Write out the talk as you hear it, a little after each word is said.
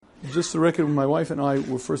just the record, when my wife and I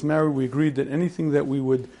were first married, we agreed that anything that we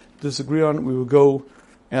would disagree on, we would go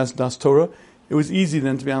as Daas Torah. It was easy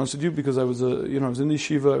then, to be honest with you, because I was I was in the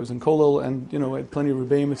yeshiva, I was in Kollel, and I had plenty of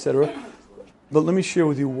rebbeim, etc. But let me share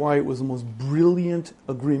with you why it was the most brilliant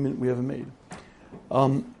agreement we ever made.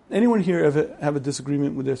 Anyone here ever have a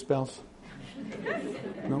disagreement with their spouse?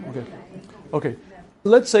 No? Okay.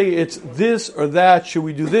 Let's say it's this or that. Should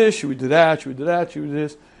we do this? Should we do that? Should we do that? Should we do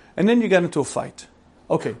this? And then you got into a fight.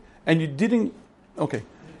 Okay. And you didn't... Okay.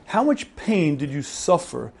 How much pain did you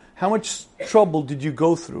suffer? How much trouble did you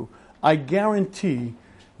go through? I guarantee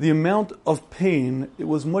the amount of pain, it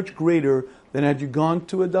was much greater than had you gone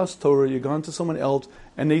to a Daas Torah, you gone to someone else,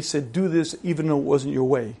 and they said, do this even though it wasn't your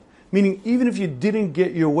way. Meaning, even if you didn't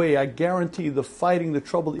get your way, I guarantee the fighting, the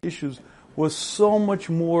trouble, the issues was so much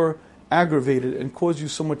more aggravated and caused you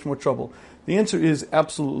so much more trouble. The answer is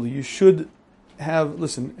absolutely. You should have,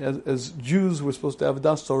 listen, as Jews, we're supposed to have a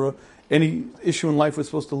Daas Torah. Any issue in life, we're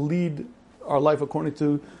supposed to lead our life according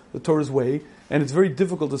to the Torah's way. And it's very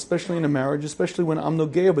difficult, especially in a marriage, especially when I'm no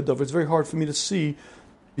geya b'davar. It's very hard for me to see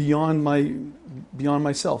beyond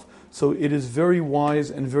myself. So it is very wise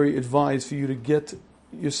and very advised for you to get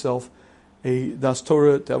yourself a Daas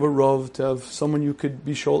Torah, to have a Rav, to have someone you could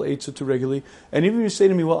be Shol Eitzah to regularly. And even if you say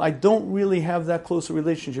to me, well, I don't really have that close a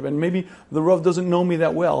relationship, and maybe the Rav doesn't know me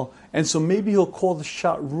that well, and so maybe he'll call the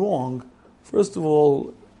shot wrong. First of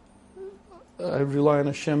all, I rely on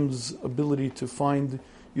Hashem's ability to find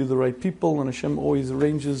you the right people, and Hashem always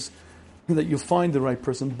arranges that you find the right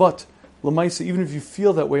person. But, L'maisa, even if you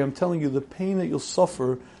feel that way, I'm telling you, the pain that you'll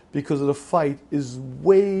suffer because of the fight is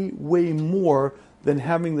way, way more than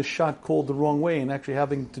having the shot called the wrong way and actually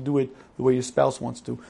having to do it the way your spouse wants to.